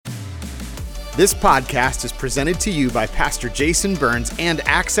This podcast is presented to you by Pastor Jason Burns and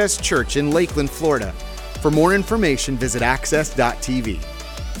Access Church in Lakeland, Florida. For more information, visit access.tv.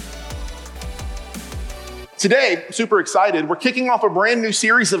 Today, super excited, we're kicking off a brand new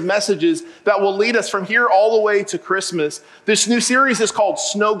series of messages that will lead us from here all the way to Christmas. This new series is called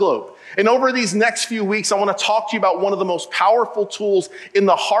Snow Globe. And over these next few weeks, I want to talk to you about one of the most powerful tools in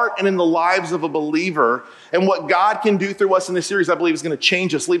the heart and in the lives of a believer. And what God can do through us in this series, I believe, is going to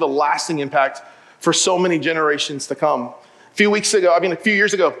change us, leave a lasting impact for so many generations to come. A few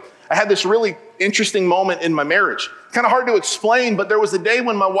years ago, I had this really interesting moment in my marriage. Kind of hard to explain, but there was a day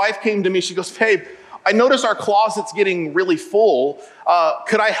when my wife came to me. She goes, "Babe, I noticed our closet's getting really full.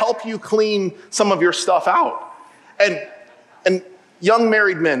 Could I help you clean some of your stuff out?" And young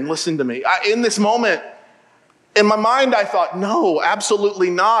married men, listen to me. In this moment, in my mind, I thought, no, absolutely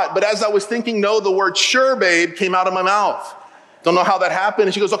not. But as I was thinking, no, the word "sure, babe" came out of my mouth. Don't know how that happened.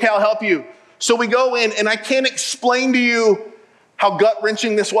 And she goes, "Okay, I'll help you." So we go in, and I can't explain to you how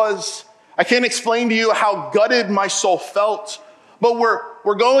gut-wrenching this was. I can't explain to you how gutted my soul felt. But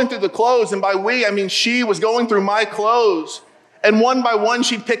we're going through the clothes, and by we, I mean she was going through my clothes. And one by one,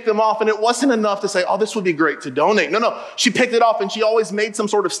 she'd pick them off, and it wasn't enough to say, "Oh, this would be great to donate." No, she picked it off, and she always made some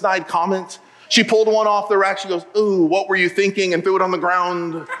sort of snide comment. She pulled one off the rack. She goes, "Ooh, what were you thinking?" and threw it on the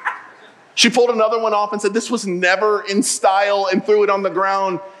ground. She pulled another one off and said, "This was never in style," and threw it on the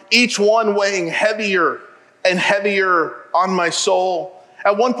ground, each one weighing heavier and heavier on my soul.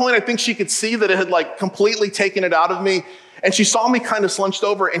 At one point, I think she could see that it had completely taken it out of me. And she saw me kind of slunched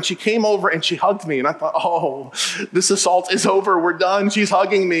over, and she came over and she hugged me. And I thought, oh, this assault is over. We're done. She's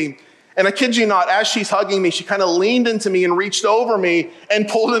hugging me. And I kid you not, as she's hugging me, she kind of leaned into me and reached over me and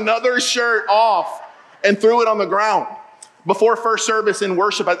pulled another shirt off and threw it on the ground. Before first service in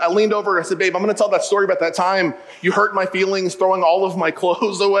worship, I leaned over and I said, "Babe, I'm going to tell that story about that time you hurt my feelings throwing all of my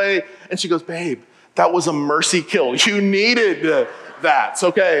clothes away." And she goes, "Babe, that was a mercy kill. You needed that." It's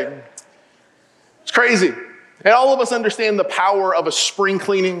okay. It's crazy. And all of us understand the power of a spring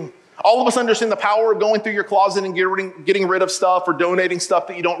cleaning. All of us understand the power of going through your closet and getting rid of stuff or donating stuff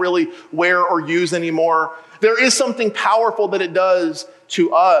that you don't really wear or use anymore. There is something powerful that it does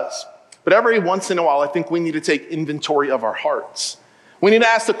to us. But every once in a while, I think we need to take inventory of our hearts. We need to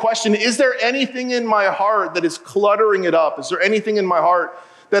ask the question, is there anything in my heart that is cluttering it up? Is there anything in my heart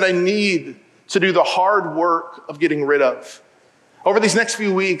that I need to do the hard work of getting rid of? Over these next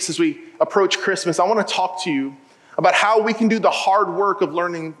few weeks, as we approach Christmas, I want to talk to you about how we can do the hard work of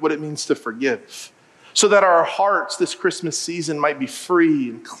learning what it means to forgive, so that our hearts this Christmas season might be free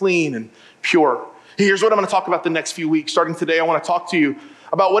and clean and pure. Here's what I'm going to talk about the next few weeks. Starting today, I want to talk to you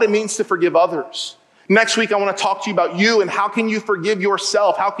about what it means to forgive others. Next week, I want to talk to you about you and how can you forgive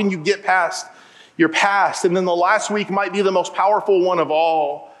yourself? How can you get past your past? And then the last week might be the most powerful one of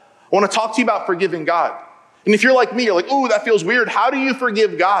all. I want to talk to you about forgiving God. And if you're like me, you're like, "Ooh, that feels weird." How do you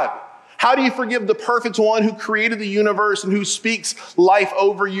forgive God? How do you forgive the perfect one who created the universe and who speaks life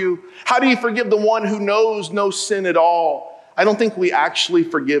over you? How do you forgive the one who knows no sin at all? I don't think we actually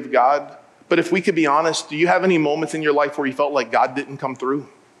forgive God. But if we could be honest, do you have any moments in your life where you felt like God didn't come through?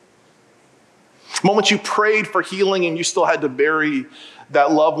 Moments you prayed for healing and you still had to bury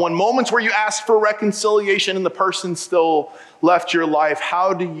that loved one. Moments where you asked for reconciliation and the person still left your life.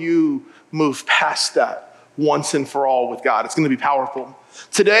 How do you move past that once and for all with God? It's going to be powerful.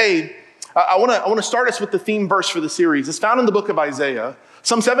 Today, I want to start us with the theme verse for the series. It's found in the book of Isaiah.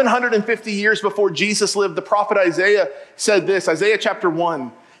 Some 750 years before Jesus lived, the prophet Isaiah said this, Isaiah chapter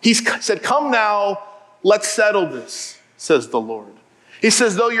 1. He said, "Come now, let's settle this, says the Lord." He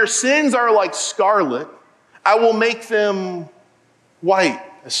says, "Though your sins are like scarlet, I will make them white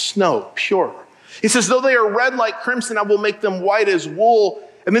as snow, pure." He says, "Though they are red like crimson, I will make them white as wool."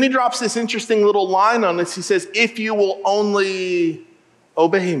 And then he drops this interesting little line on this. He says, "If you will only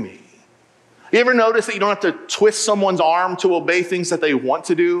obey me." You ever notice that you don't have to twist someone's arm to obey things that they want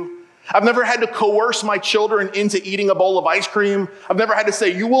to do? I've never had to coerce my children into eating a bowl of ice cream. I've never had to say,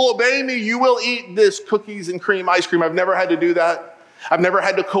 "You will obey me, you will eat this cookies and cream ice cream." I've never had to do that. I've never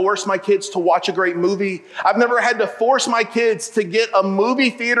had to coerce my kids to watch a great movie. I've never had to force my kids to get a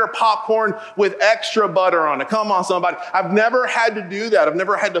movie theater popcorn with extra butter on it. Come on, somebody. I've never had to do that. I've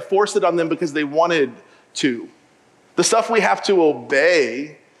never had to force it on them because they wanted to. The stuff we have to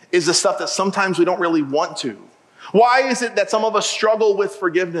obey is the stuff that sometimes we don't really want to. Why is it that some of us struggle with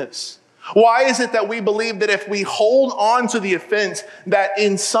forgiveness? Why is it that we believe that if we hold on to the offense, that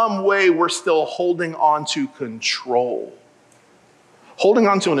in some way we're still holding on to control? Holding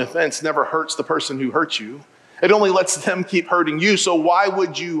on to an offense never hurts the person who hurt you. It only lets them keep hurting you. So why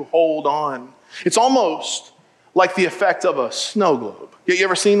would you hold on? It's almost like the effect of a snow globe. You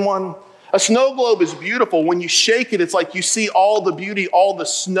ever seen one? A snow globe is beautiful. When you shake it, it's like you see all the beauty, all the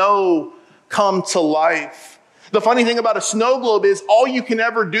snow come to life. The funny thing about a snow globe is all you can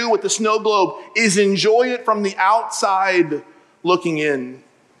ever do with the snow globe is enjoy it from the outside looking in.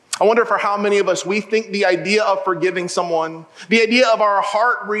 I wonder for how many of us we think the idea of forgiving someone, the idea of our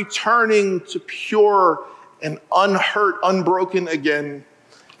heart returning to pure and unhurt, unbroken again,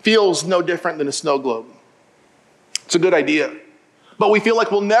 feels no different than a snow globe. It's a good idea. But we feel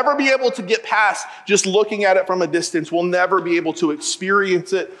like we'll never be able to get past just looking at it from a distance. We'll never be able to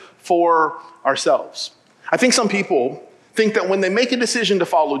experience it for ourselves. I think some people think that when they make a decision to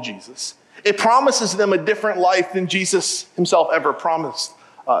follow Jesus, it promises them a different life than Jesus himself ever promised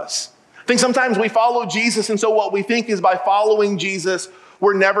us. I think sometimes we follow Jesus, and so what we think is by following Jesus,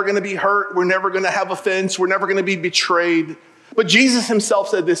 we're never going to be hurt, we're never going to have offense, we're never going to be betrayed. But Jesus himself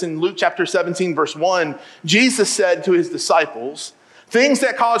said this in Luke chapter 17, verse 1. Jesus said to his disciples, things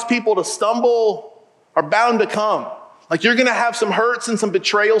that cause people to stumble are bound to come. Like you're going to have some hurts and some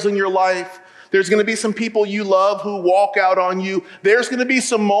betrayals in your life. There's going to be some people you love who walk out on you. There's going to be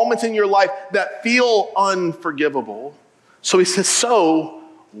some moments in your life that feel unforgivable. So he says, so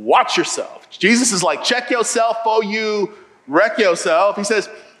watch yourself. Jesus is like, check yourself, oh you wreck yourself. He says,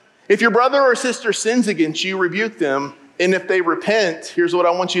 if your brother or sister sins against you, rebuke them. And if they repent, here's what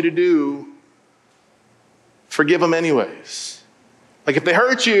I want you to do. Forgive them anyways. Like if they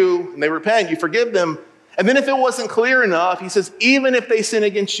hurt you and they repent, you forgive them. And then if it wasn't clear enough, he says, even if they sin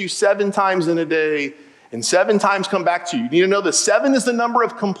against you 7 times in a day and 7 times come back to you. You need to know that 7 is the number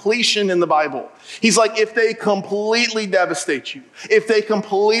of completion in the Bible. He's like, if they completely devastate you, if they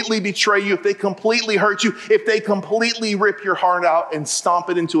completely betray you, if they completely hurt you, if they completely rip your heart out and stomp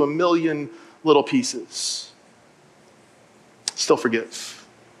it into a million little pieces, still forgive.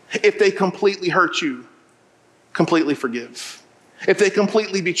 If they completely hurt you, completely forgive. If they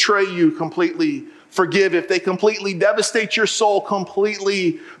completely betray you, completely forgive. If they completely devastate your soul,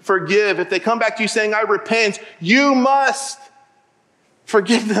 completely forgive. If they come back to you saying, I repent, you must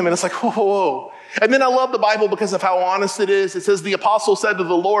forgive them. And it's like, whoa, whoa, whoa. And then I love the Bible because of how honest it is. It says the apostle said to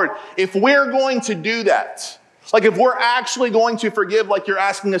the Lord, if we're going to do that, like if we're actually going to forgive like you're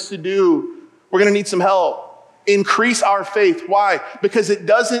asking us to do, we're going to need some help. Increase our faith. Why? Because it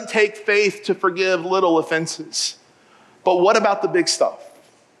doesn't take faith to forgive little offenses. But what about the big stuff?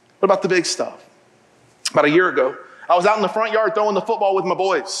 What about the big stuff? About a year ago, I was out in the front yard throwing the football with my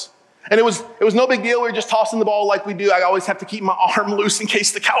boys. And it was no big deal. We were just tossing the ball like we do. I always have to keep my arm loose in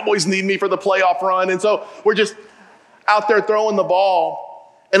case the Cowboys need me for the playoff run. And so we're just out there throwing the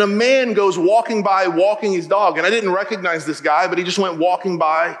ball. And a man goes walking by, walking his dog. And I didn't recognize this guy, but he just went walking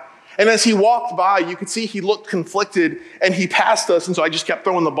by. And as he walked by, you could see he looked conflicted and he passed us. And so I just kept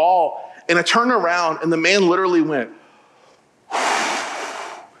throwing the ball. And I turned around and the man literally went,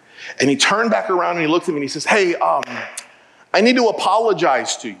 and he turned back around and he looked at me and he says, hey, I need to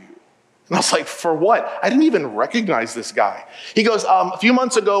apologize to you. And I was like, for what? I didn't even recognize this guy. He goes, a few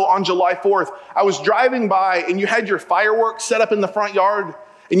months ago on July 4th, I was driving by and you had your fireworks set up in the front yard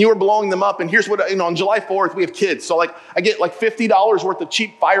and you were blowing them up. And here's what, on July 4th, we have kids. So I get $50 worth of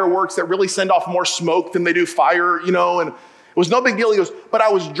cheap fireworks that really send off more smoke than they do fire, and it was no big deal. He goes, but I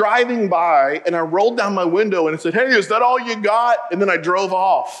was driving by and I rolled down my window and it said, hey, is that all you got? And then I drove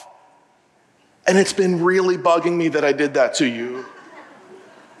off. And it's been really bugging me that I did that to you.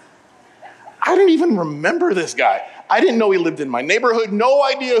 I didn't even remember this guy. I didn't know he lived in my neighborhood. No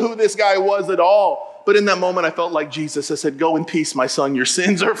idea who this guy was at all. But in that moment, I felt like Jesus. I said, go in peace, my son. Your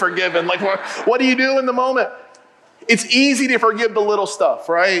sins are forgiven. Like, what do you do in the moment? It's easy to forgive the little stuff,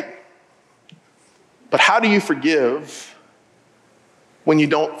 right? But how do you forgive when you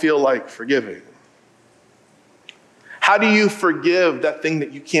don't feel like forgiving? How do you forgive that thing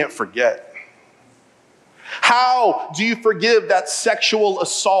that you can't forget? How do you forgive that sexual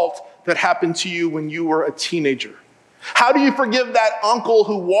assault that happened to you when you were a teenager? How do you forgive that uncle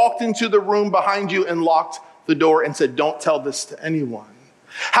who walked into the room behind you and locked the door and said, don't tell this to anyone?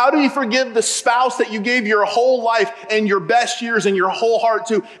 How do you forgive the spouse that you gave your whole life and your best years and your whole heart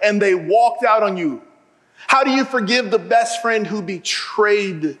to, and they walked out on you? How do you forgive the best friend who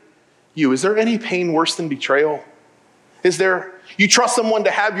betrayed you? Is there any pain worse than betrayal? Is there? You trust someone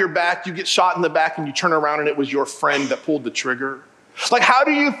to have your back, you get shot in the back and you turn around and it was your friend that pulled the trigger. Like, how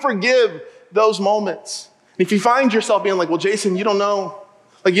do you forgive those moments? And if you find yourself being like, well, Jason, you don't know.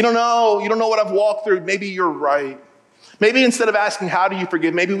 Like, you don't know what I've walked through. Maybe you're right. Maybe instead of asking, how do you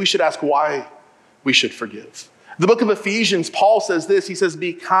forgive? Maybe we should ask why we should forgive. The book of Ephesians, Paul says this. He says,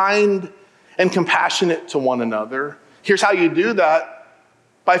 be kind and compassionate to one another. Here's how you do that: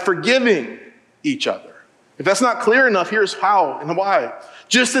 by forgiving each other. If that's not clear enough, here's how and why.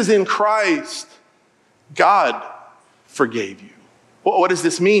 just as in Christ, God forgave you. What does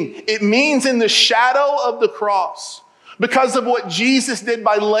this mean? It means in the shadow of the cross, because of what Jesus did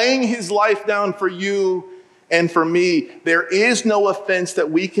by laying his life down for you and for me, there is no offense that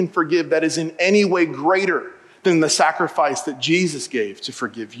we can forgive that is in any way greater than the sacrifice that Jesus gave to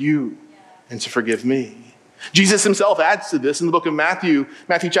forgive you and to forgive me. Jesus himself adds to this in the book of Matthew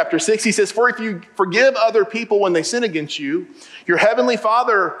chapter 6. He says, "For if you forgive other people when they sin against you, your heavenly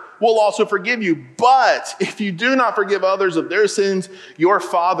Father will also forgive you. But if you do not forgive others of their sins, your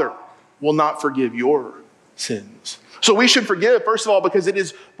Father will not forgive your sins." So we should forgive, first of all, because it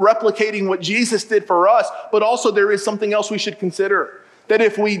is replicating what Jesus did for us. But also there is something else we should consider. That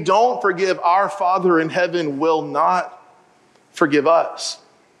if we don't forgive, our Father in heaven will not forgive us.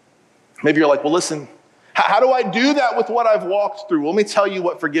 Maybe you're like, well, listen, how do I do that with what I've walked through? Well, let me tell you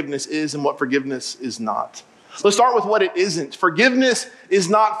what forgiveness is and what forgiveness is not. Let's start with what it isn't. Forgiveness is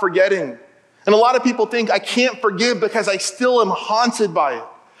not forgetting. And a lot of people think I can't forgive because I still am haunted by it.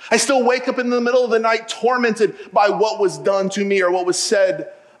 I still wake up in the middle of the night tormented by what was done to me or what was said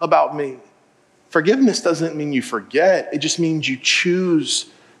about me. Forgiveness doesn't mean you forget. It just means you choose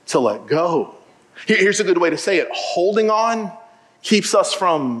to let go. Here's a good way to say it. Holding on keeps us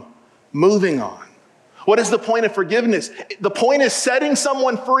from moving on. What is the point of forgiveness? The point is setting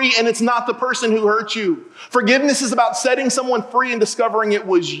someone free, and it's not the person who hurt you. Forgiveness is about setting someone free and discovering it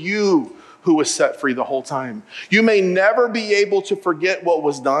was you who was set free the whole time. You may never be able to forget what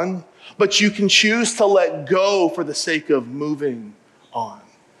was done, but you can choose to let go for the sake of moving on.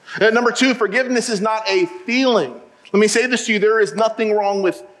 And number two, forgiveness is not a feeling. Let me say this to you. There is nothing wrong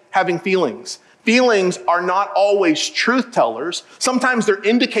with having feelings. Feelings are not always truth tellers. Sometimes they're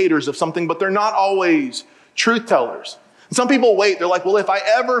indicators of something, but they're not always truth tellers. And some people wait. They're like, well, if I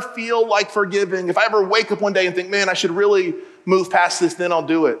ever feel like forgiving, if I ever wake up one day and think, man, I should really move past this, then I'll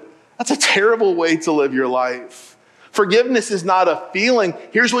do it. That's a terrible way to live your life. Forgiveness is not a feeling.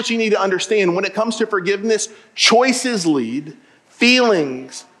 Here's what you need to understand. When it comes to forgiveness, choices lead,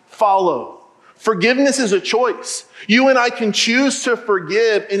 feelings follow. Forgiveness is a choice. You and I can choose to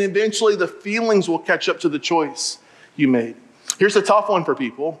forgive, and eventually the feelings will catch up to the choice you made. Here's a tough one for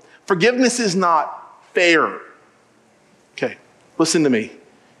people. Forgiveness is not fair. Okay, listen to me.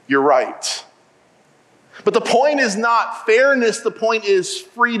 You're right. But the point is not fairness. The point is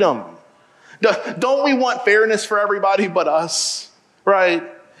freedom. Don't we want fairness for everybody but us, right?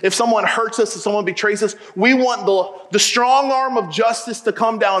 If someone hurts us, if someone betrays us, we want the strong arm of justice to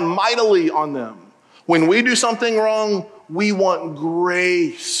come down mightily on them. When we do something wrong, we want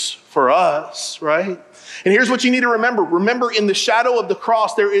grace for us, right? And here's what you need to remember. Remember, in the shadow of the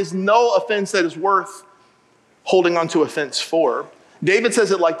cross, there is no offense that is worth holding on to offense for. David says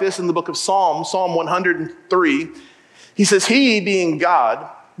it like this in the book of Psalms, Psalm 103. He says, "He, being God,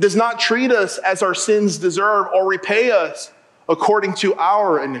 does not treat us as our sins deserve or repay us according to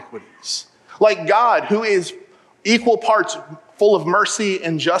our iniquities." Like God, who is equal parts full of mercy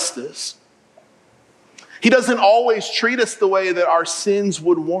and justice, he doesn't always treat us the way that our sins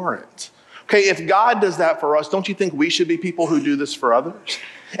would warrant. Okay, if God does that for us, don't you think we should be people who do this for others?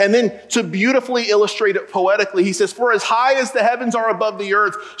 And then to beautifully illustrate it poetically, he says, "For as high as the heavens are above the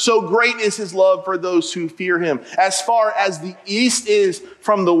earth, so great is his love for those who fear him. As far as the east is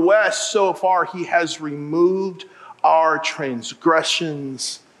from the west, so far he has removed our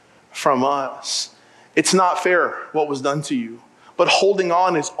transgressions from us." It's not fair what was done to you, but holding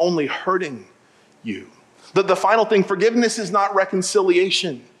on is only hurting you. The final thing, forgiveness is not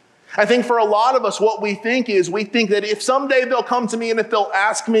reconciliation. I think for a lot of us, what we think that if someday they'll come to me and if they'll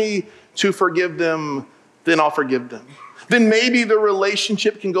ask me to forgive them, then I'll forgive them. Then maybe the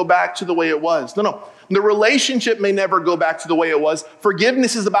relationship can go back to the way it was. No. The relationship may never go back to the way it was.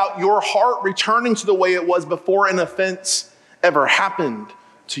 Forgiveness is about your heart returning to the way it was before an offense ever happened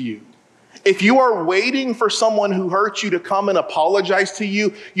to you. If you are waiting for someone who hurt you to come and apologize to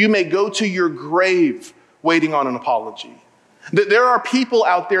you, you may go to your grave waiting on an apology. There are people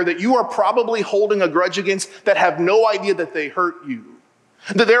out there that you are probably holding a grudge against that have no idea that they hurt you.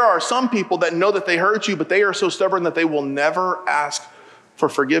 That there are some people that know that they hurt you, but they are so stubborn that they will never ask for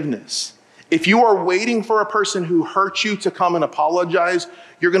forgiveness. If you are waiting for a person who hurt you to come and apologize,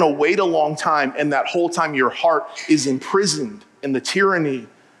 you're going to wait a long time, and that whole time your heart is imprisoned in the tyranny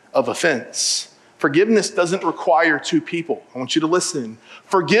of offense. Forgiveness doesn't require two people. I want you to listen.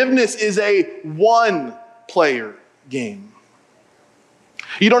 Forgiveness is a one-player game.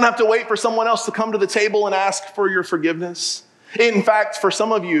 You don't have to wait for someone else to come to the table and ask for your forgiveness. In fact, for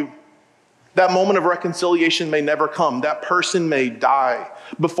some of you, that moment of reconciliation may never come. That person may die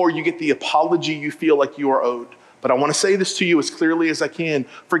before you get the apology you feel like you are owed. But I want to say this to you as clearly as I can.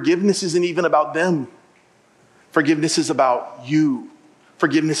 Forgiveness isn't even about them. Forgiveness is about you.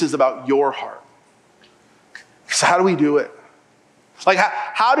 Forgiveness is about your heart. So how do we do it? Like,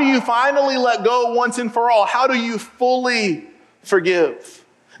 how do you finally let go once and for all? How do you fully forgive?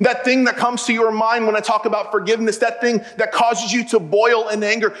 That thing that comes to your mind when I talk about forgiveness, that thing that causes you to boil in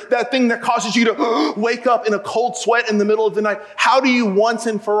anger, that thing that causes you to wake up in a cold sweat in the middle of the night. How do you once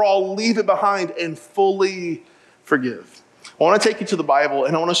and for all leave it behind and fully forgive? I want to take you to the Bible,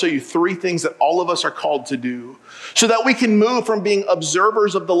 and I want to show you 3 things that all of us are called to do so that we can move from being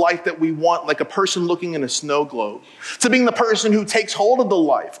observers of the life that we want, like a person looking in a snow globe, to being the person who takes hold of the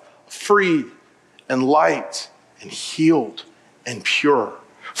life, free and light and healed and pure,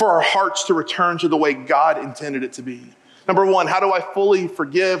 for our hearts to return to the way God intended it to be. Number 1, how do I fully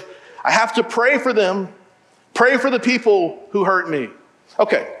forgive? I have to pray for them, pray for the people who hurt me.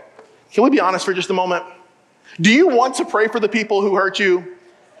 Okay, can we be honest for just a moment? Do you want to pray for the people who hurt you?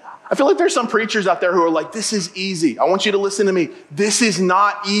 I feel like there's some preachers out there who are like, this is easy. I want you to listen to me. This is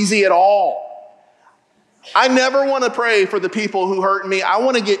not easy at all. I never want to pray for the people who hurt me. I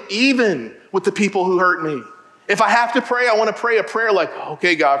want to get even with the people who hurt me. If I have to pray, I want to pray a prayer like,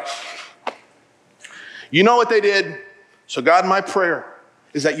 okay, God, you know what they did. So God, my prayer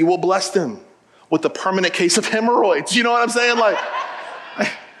is that you will bless them with a permanent case of hemorrhoids. You know what I'm saying? Like,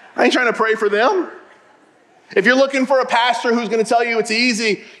 I ain't trying to pray for them. If you're looking for a pastor who's going to tell you it's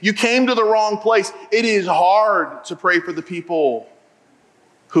easy, you came to the wrong place. It is hard to pray for the people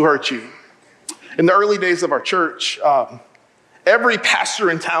who hurt you. In the early days of our church, every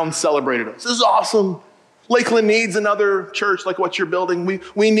pastor in town celebrated us. This is awesome. Lakeland needs another church like what you're building.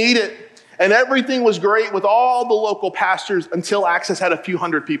 We need it. And everything was great with all the local pastors until Access had a few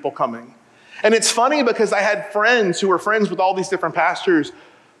hundred people coming. And it's funny because I had friends who were friends with all these different pastors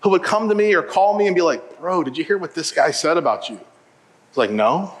who would come to me or call me and be like, bro, did you hear what this guy said about you? I was like,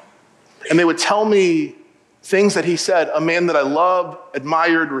 no. And they would tell me things that he said, a man that I loved,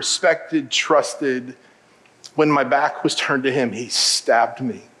 admired, respected, trusted. When my back was turned to him, he stabbed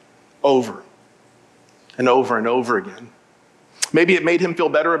me over and over and over again. Maybe it made him feel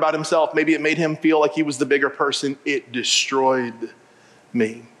better about himself. Maybe it made him feel like he was the bigger person. It destroyed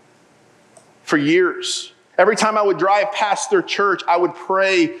me. For years, every time I would drive past their church, I would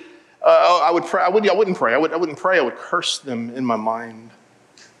pray. I wouldn't pray. I wouldn't pray. I would curse them in my mind.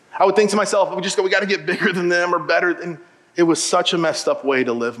 I would think to myself, we got to get bigger than them or better. And it was such a messed up way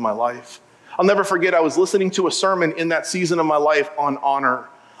to live my life. I'll never forget, I was listening to a sermon in that season of my life on honor.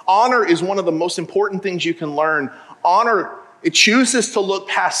 Honor is one of the most important things you can learn. Honor, it chooses to look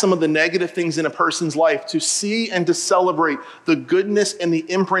past some of the negative things in a person's life to see and to celebrate the goodness and the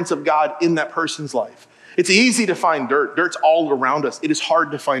imprints of God in that person's life. It's easy to find dirt. Dirt's all around us. It is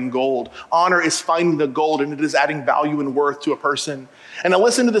hard to find gold. Honor is finding the gold, and it is adding value and worth to a person. And I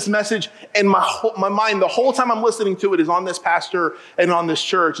listened to this message, and my mind, the whole time I'm listening to it, is on this pastor and on this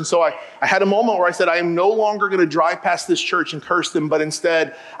church. And so I had a moment where I said, I am no longer going to drive past this church and curse them, but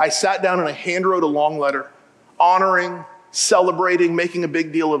instead I sat down and I handwrote a long letter, honoring, celebrating, making a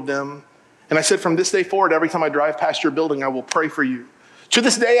big deal of them. And I said, from this day forward, every time I drive past your building, I will pray for you. To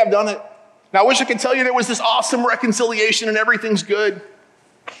this day, I've done it. Now, I wish I could tell you there was this awesome reconciliation and everything's good.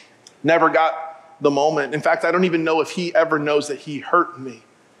 Never got the moment. In fact, I don't even know if he ever knows that he hurt me.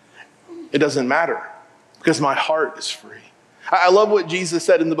 It doesn't matter because my heart is free. I love what Jesus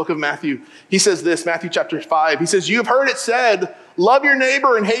said in the book of Matthew. He says this, Matthew chapter 5. He says, you have heard it said, love your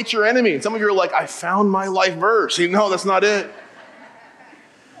neighbor and hate your enemy. And some of you are like, I found my life verse. No, that's not it. It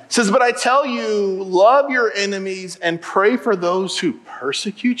says, but I tell you, love your enemies and pray for those who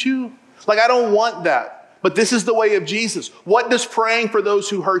persecute you. Like, I don't want that. But this is the way of Jesus. What does praying for those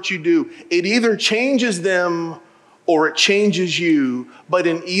who hurt you do? It either changes them or it changes you. But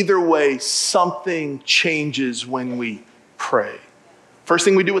in either way, something changes when we pray. First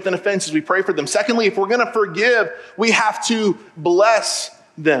thing we do with an offense is we pray for them. Secondly, if we're going to forgive, we have to bless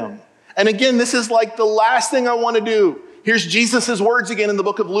them. And again, this is like the last thing I want to do. Here's Jesus' words again in the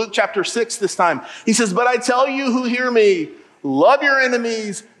book of Luke chapter 6 this time. He says, but I tell you who hear me, love your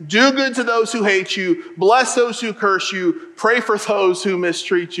enemies, do good to those who hate you, bless those who curse you, pray for those who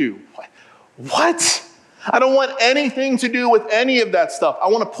mistreat you. What? I don't want anything to do with any of that stuff. I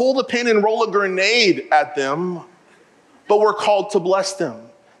want to pull the pin and roll a grenade at them, but we're called to bless them.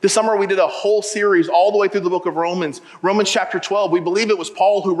 This summer we did a whole series all the way through the book of Romans. Romans chapter 12, we believe it was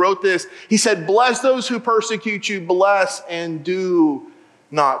Paul who wrote this. He said, bless those who persecute you, bless and do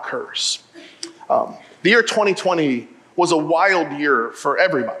not curse. The year 2020 was a wild year for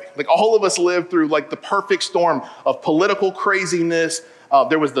everybody. Like all of us lived through like the perfect storm of political craziness,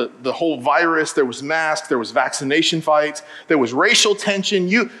 There was the whole virus, there was masks, there was vaccination fights, there was racial tension.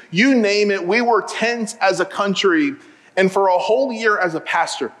 You name it, we were tense as a country. And for a whole year as a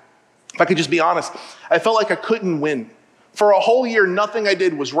pastor, if I could just be honest, I felt like I couldn't win. For a whole year, nothing I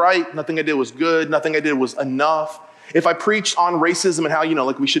did was right, nothing I did was good, nothing I did was enough. If I preached on racism and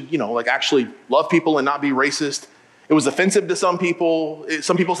how, we should, actually love people and not be racist, it was offensive to some people.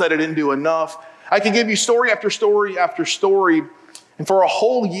 Some people said I didn't do enough. I could give you story after story after story. And for a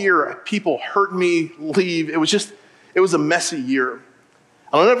whole year, people hurt me, leave. It was a messy year.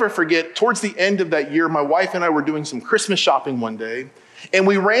 I'll never forget, towards the end of that year, my wife and I were doing some Christmas shopping one day, and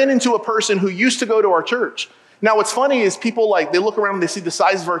we ran into a person who used to go to our church. Now, what's funny is people they look around and they see the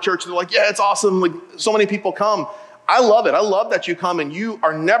size of our church. They're like, yeah, it's awesome. Like, so many people come. I love it. I love that you come, and you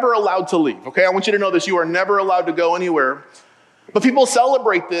are never allowed to leave. Okay, I want you to know this. You are never allowed to go anywhere. But people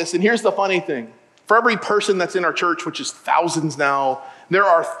celebrate this, and here's the funny thing. For every person that's in our church, which is thousands now, there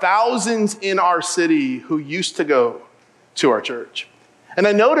are thousands in our city who used to go to our church. And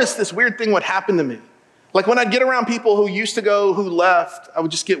I noticed this weird thing would happen to me. Like when I'd get around people who used to go, who left, I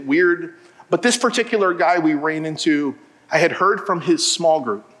would just get weird. But this particular guy we ran into, I had heard from his small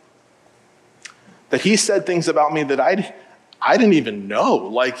group that he said things about me that I didn't even know.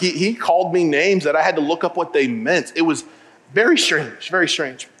 Like he called me names that I had to look up what they meant. It was very strange, very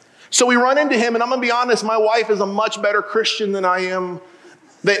strange. So we run into him, and I'm gonna be honest, my wife is a much better Christian than I am.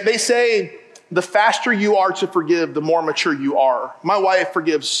 They say the faster you are to forgive, the more mature you are. My wife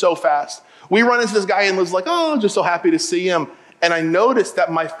forgives so fast. We run into this guy and was like, oh, I'm just so happy to see him. And I noticed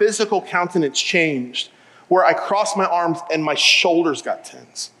that my physical countenance changed, where I crossed my arms and my shoulders got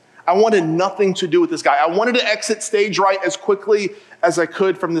tense. I wanted nothing to do with this guy. I wanted to exit stage right as quickly as I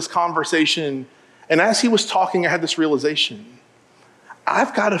could from this conversation. And as he was talking, I had this realization.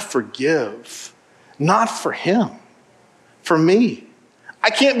 I've got to forgive, not for him, for me. I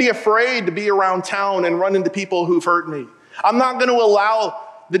can't be afraid to be around town and run into people who've hurt me. I'm not going to allow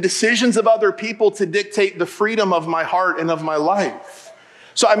the decisions of other people to dictate the freedom of my heart and of my life.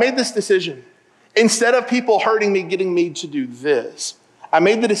 So I made this decision. Instead of people hurting me, getting me to do this, I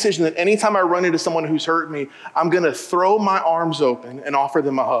made the decision that anytime I run into someone who's hurt me, I'm going to throw my arms open and offer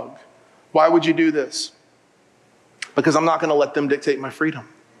them a hug. Why would you do this? Because I'm not going to let them dictate my freedom.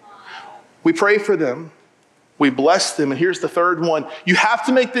 We pray for them. We bless them. And here's the third one. You have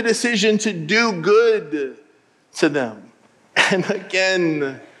to make the decision to do good to them. And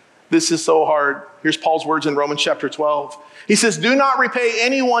again, this is so hard. Here's Paul's words in Romans chapter 12. He says, do not repay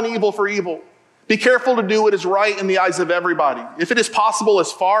anyone evil for evil. Be careful to do what is right in the eyes of everybody. If it is possible,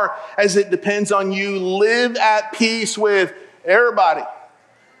 as far as it depends on you, live at peace with everybody.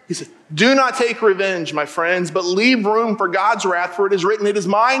 He says, do not take revenge, my friends, but leave room for God's wrath, for it is written, it is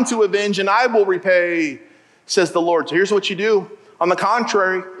mine to avenge, and I will repay, says the Lord. So here's what you do. On the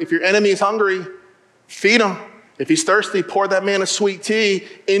contrary, if your enemy is hungry, feed him. If he's thirsty, pour that man a sweet tea.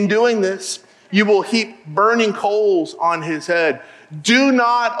 In doing this, you will heap burning coals on his head. Do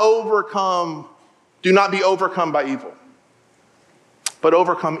not be overcome by evil, but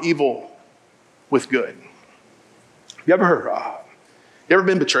overcome evil with good. You ever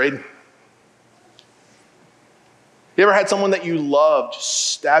been betrayed? You ever had someone that you loved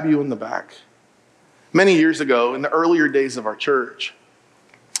just stab you in the back? Many years ago, in the earlier days of our church,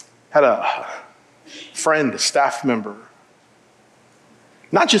 had a friend, a staff member,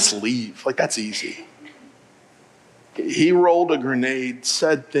 not just leave, like that's easy. He rolled a grenade,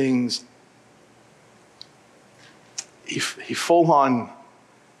 said things. He full on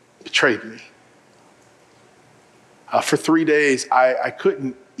betrayed me. For 3 days, I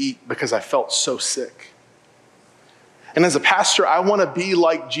couldn't eat because I felt so sick. And as a pastor, I want to be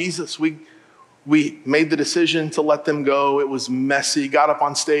like Jesus. We made the decision to let them go. It was messy. Got up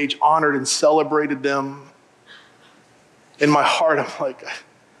on stage, honored and celebrated them. In my heart, I'm like,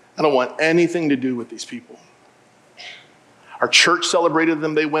 I don't want anything to do with these people. Our church celebrated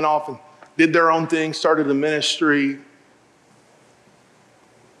them. They went off and did their own thing, started a ministry.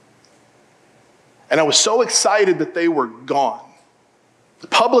 And I was so excited that they were gone.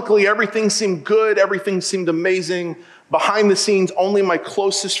 Publicly, everything seemed good. Everything seemed amazing. Behind the scenes, only my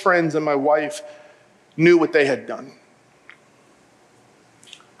closest friends and my wife knew what they had done.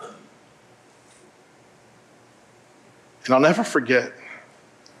 And I'll never forget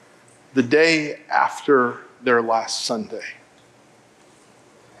the day after their last Sunday.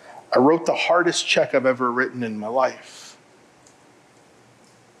 I wrote the hardest check I've ever written in my life.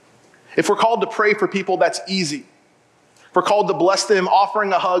 If we're called to pray for people, that's easy. If we're called to bless them,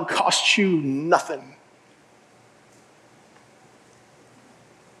 offering a hug costs you nothing.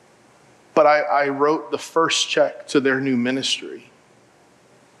 But I wrote the first check to their new ministry.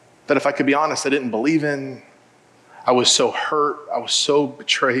 that if I could be honest, I didn't believe in. I was so hurt. I was so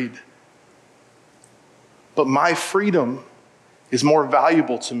betrayed. But my freedom is more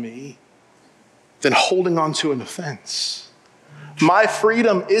valuable to me than holding on to an offense. My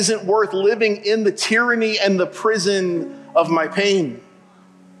freedom isn't worth living in the tyranny and the prison of my pain.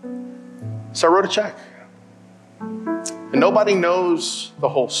 So I wrote a check. And nobody knows the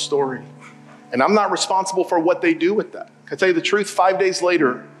whole story. And I'm not responsible for what they do with that. Can I tell you the truth? 5 days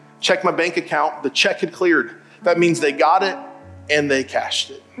later, checked my bank account. The check had cleared. That means they got it and they cashed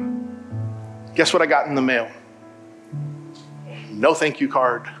it. Guess what I got in the mail? No thank you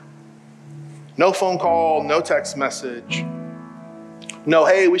card. No phone call, no text message. No,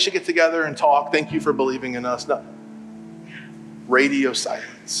 hey, we should get together and talk. Thank you for believing in us. No. Radio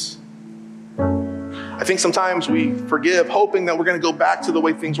silence. I think sometimes we forgive, hoping that we're going to go back to the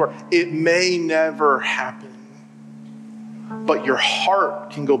way things were. It may never happen. But your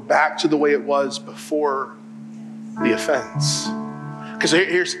heart can go back to the way it was before the offense. Because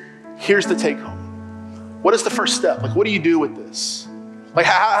here's the take home. What is the first step? Like, what do you do with this? Like,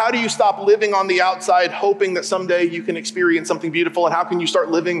 how do you stop living on the outside, hoping that someday you can experience something beautiful? And how can you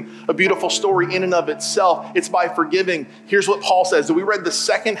start living a beautiful story in and of itself? It's by forgiving. Here's what Paul says. So we read the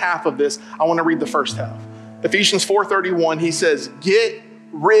second half of this. I want to read the first half. Ephesians 4:31, he says, get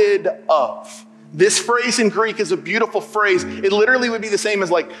rid of. This phrase in Greek is a beautiful phrase. It literally would be the same as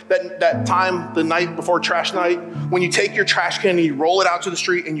like that time, the night before trash night, when you take your trash can and you roll it out to the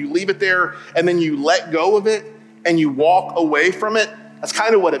street and you leave it there and then you let go of it and you walk away from it. That's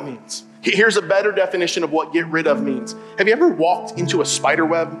kind of what it means. Here's a better definition of what get rid of means. Have you ever walked into a spider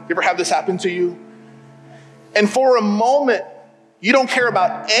web? You ever have this happen to you? And for a moment, you don't care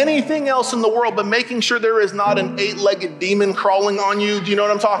about anything else in the world but making sure there is not an 8-legged demon crawling on you. Do you know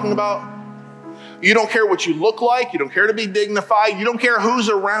what I'm talking about? You don't care what you look like. You don't care to be dignified. You don't care who's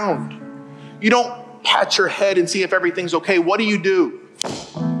around. You don't pat your head and see if everything's okay. What do?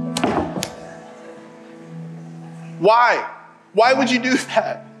 Why? Why would you do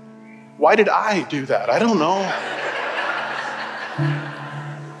that? Why did I do that? I don't know.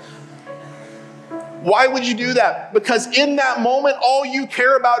 Why would you do that? Because in that moment, all you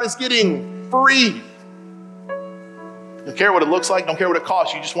care about is getting free. You don't care what it looks like. Don't care what it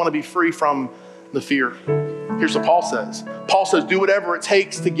costs. You just want to be free from the fear. Here's what Paul says. Paul says, do whatever it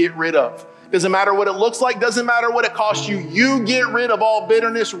takes to get rid of. Doesn't matter what it looks like. Doesn't matter what it costs you. You get rid of all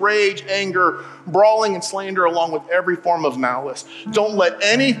bitterness, rage, anger, brawling, and slander, along with every form of malice. Don't let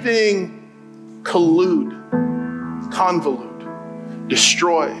anything collude, convolute,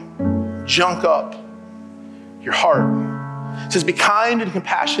 destroy, junk up your heart. It says, be kind and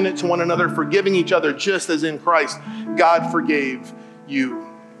compassionate to one another, forgiving each other just as in Christ God forgave you.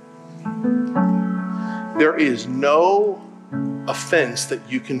 There is no offense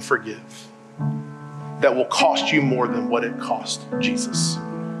that you can forgive that will cost you more than what it cost Jesus.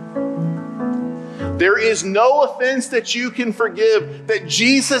 There is no offense that you can forgive that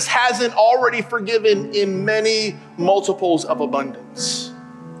Jesus hasn't already forgiven in many multiples of abundance.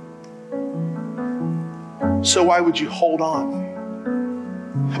 So why would you hold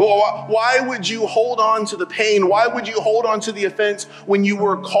on? Well, why would you hold on to the pain? Why would you hold on to the offense when you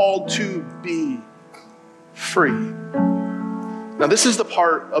were called to be free? Now, this is the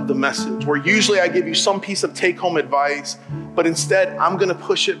part of the message where usually I give you some piece of take-home advice, but instead I'm going to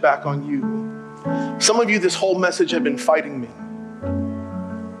push it back on you. Some of you, this whole message have been fighting me.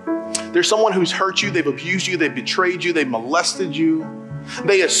 There's someone who's hurt you, they've abused you, they've betrayed you, they've molested you,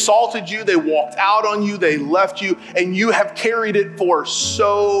 they assaulted you, they walked out on you, they left you, and you have carried it for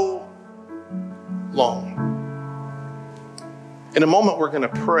so long. In a moment, we're going to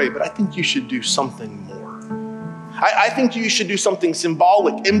pray, but I think you should do something more. I think you should do something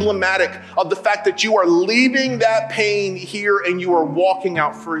symbolic, emblematic of the fact that you are leaving that pain here and you are walking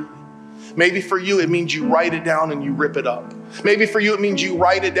out free. Maybe for you, it means you write it down and you rip it up. Maybe for you, it means you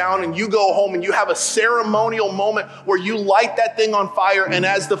write it down and you go home and you have a ceremonial moment where you light that thing on fire, and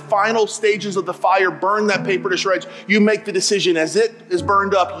as the final stages of the fire burn that paper to shreds, you make the decision as it is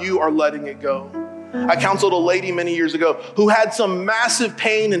burned up, you are letting it go. I counseled a lady many years ago who had some massive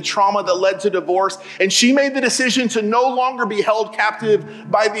pain and trauma that led to divorce, and she made the decision to no longer be held captive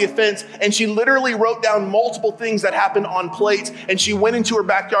by the offense, and she literally wrote down multiple things that happened on plates, and she went into her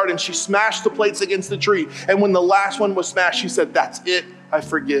backyard and she smashed the plates against the tree, and when the last one was smashed, she said, that's it, I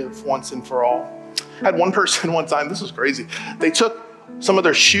forgive once and for all. I had one person one time, this was crazy, they took some of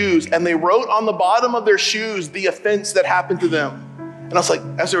their shoes and they wrote on the bottom of their shoes the offense that happened to them, and I was like,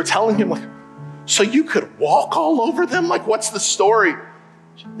 as they were telling him, like, so you could walk all over them? Like, what's the story?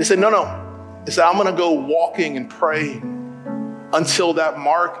 They said, no. They said, I'm going to go walking and praying until that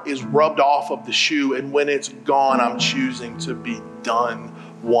mark is rubbed off of the shoe. And when it's gone, I'm choosing to be done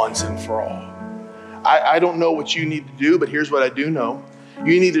once and for all. I don't know what you need to do, but here's what I do know.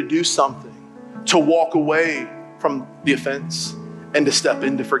 You need to do something to walk away from the offense and to step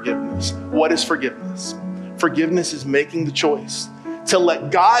into forgiveness. What is forgiveness? Forgiveness is making the choice to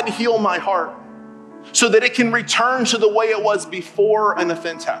let God heal my heart so that it can return to the way it was before an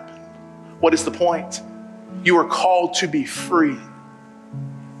offense happened. What is the point? You are called to be free.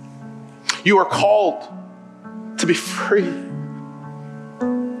 You are called to be free.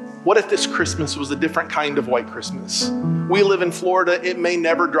 What if this Christmas was a different kind of white Christmas? We live in Florida. It may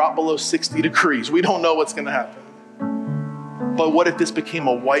never drop below 60 degrees. We don't know what's going to happen. But what if this became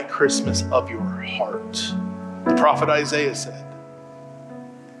a white Christmas of your heart? The prophet Isaiah said,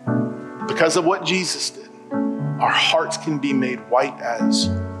 because of what Jesus did, our hearts can be made white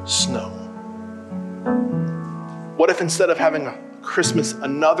as snow. What if instead of having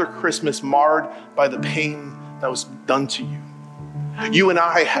another Christmas marred by the pain that was done to you, you and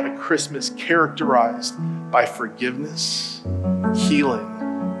I had a Christmas characterized by forgiveness,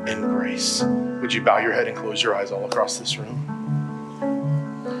 healing, and grace? Would you bow your head and close your eyes all across this room?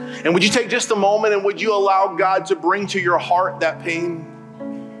 And would you take just a moment and would you allow God to bring to your heart that pain?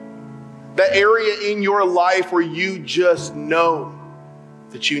 That area in your life where you just know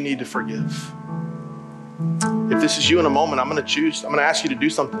that you need to forgive. If this is you in a moment, I'm going to ask you to do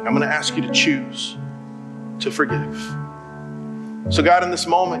something. I'm going to ask you to choose to forgive. So God, in this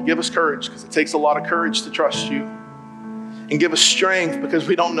moment, give us courage, because it takes a lot of courage to trust you. And give us strength, because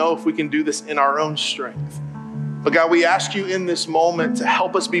we don't know if we can do this in our own strength. But God, we ask you in this moment to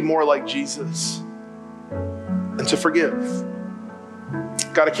help us be more like Jesus and to forgive.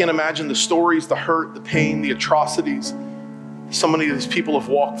 God, I can't imagine the stories, the hurt, the pain, the atrocities so many of these people have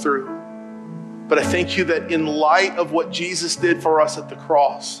walked through. But I thank you that in light of what Jesus did for us at the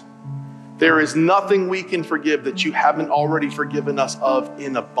cross, there is nothing we can forgive that you haven't already forgiven us of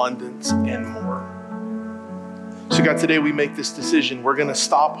in abundance and more. So God, today we make this decision. We're going to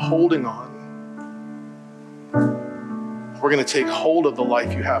stop holding on. We're going to take hold of the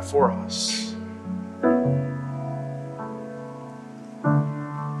life you have for us.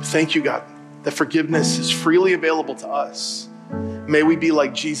 Thank you, God, that forgiveness is freely available to us. May we be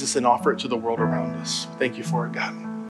like Jesus and offer it to the world around us. Thank you for it, God.